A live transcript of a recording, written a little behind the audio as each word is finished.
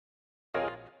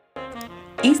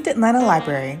East Atlanta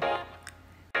Library.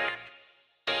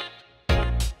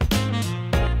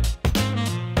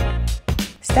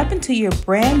 Step into your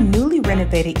brand newly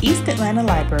renovated East Atlanta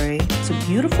Library to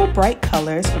beautiful bright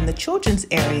colors from the children's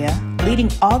area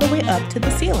leading all the way up to the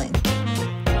ceiling.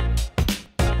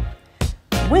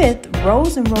 With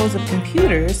rows and rows of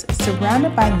computers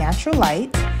surrounded by natural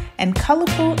light and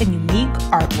colorful and unique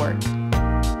artwork.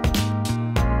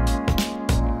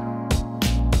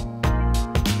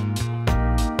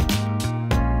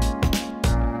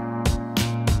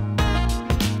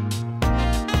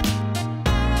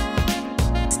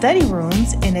 Study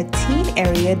rooms in a teen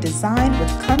area designed with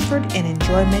comfort and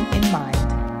enjoyment in mind.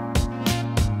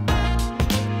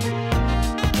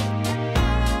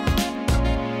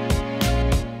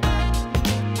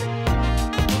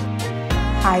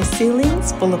 High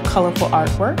ceilings full of colorful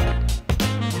artwork.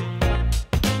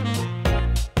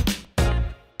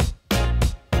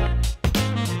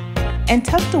 And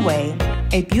tucked away,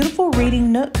 a beautiful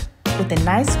reading nook with a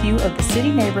nice view of the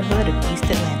city neighborhood of East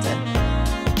Atlanta.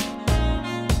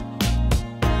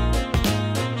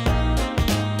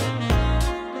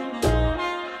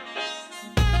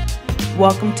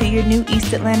 Welcome to your new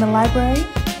East Atlanta Library.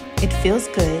 It feels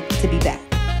good to be back.